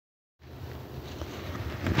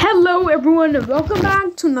Hello everyone and welcome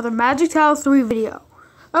back to another Magic Towers 3 video.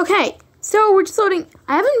 Okay, so we're just loading.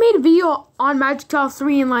 I haven't made a video on Magic Towers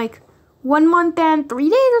 3 in like 1 month and 3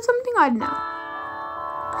 days or something, I don't know.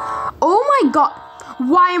 Oh my god,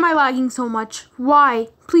 why am I lagging so much? Why?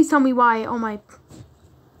 Please tell me why. Oh my.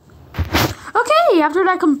 Okay, after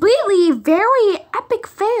that completely very epic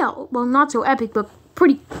fail. Well, not so epic, but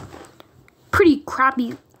pretty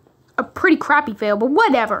crappy. A pretty crappy fail, but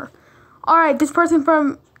whatever. Alright, this person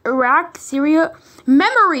from Iraq, Syria,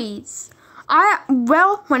 memories.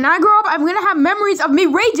 Well, when I grow up, I'm gonna have memories of me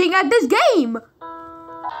raging at this game.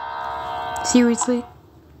 Seriously?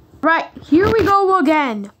 Right, here we go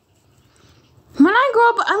again. When I grow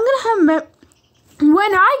up,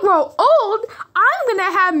 when I grow old, I'm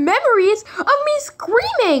gonna have memories of me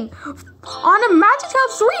screaming on a Magic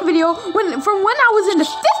Towers 3 video from when I was in the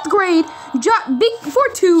 5th grade, for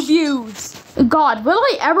 2 views. God, will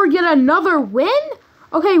I ever get another win?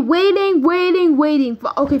 Okay, waiting.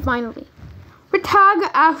 Okay, finally.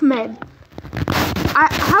 Ratag Ahmed.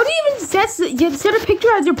 How do you even set a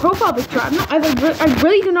picture as your profile picture? I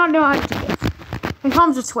really do not know how to do this. My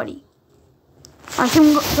palms are sweaty.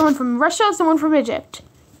 Someone from Russia, someone from Egypt.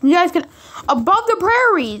 You guys can... Above the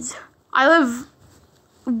prairies. I live...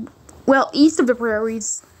 Well, east of the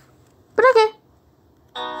prairies. But okay.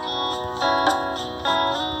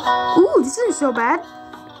 Ooh, this isn't so bad.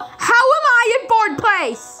 How am I in 4th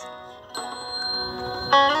place?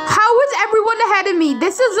 How is everyone ahead of me?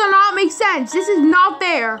 This does not make sense. This is not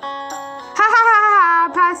fair. Ha ha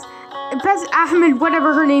ha ha. Pass Ahmed,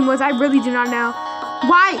 whatever her name was. I really do not know.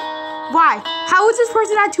 Why? How is this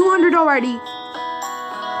person at 200 already?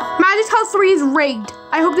 Magic Towers 3 is rigged.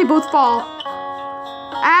 I hope they both fall.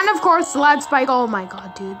 And of course, Loud Spike. Oh my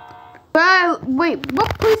god, dude. Wait,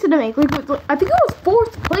 what place did I make? Like, I think it was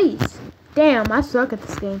 4th place. Damn, I suck at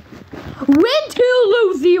this game. Win 2,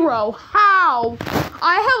 lose 0. How?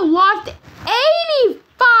 I have lost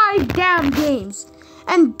 85 damn games.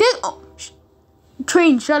 And this... Oh,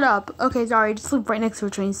 train, shut up. Okay, sorry. Just live right next to a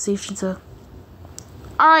train station, so...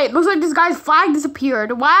 Alright, looks like this guy's flag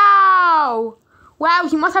disappeared. Wow,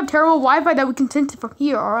 he must have terrible Wi-Fi that we can sense it from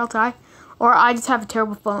here, or I just have a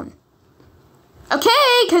terrible phone.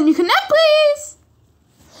 Okay, can you connect, please?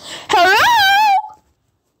 Hello?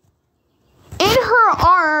 In her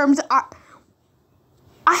arms. I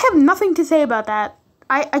have nothing to say about that.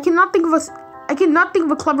 I cannot think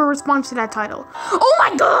of a clever response to that title. Oh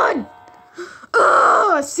my god!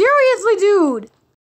 Ugh, seriously, dude.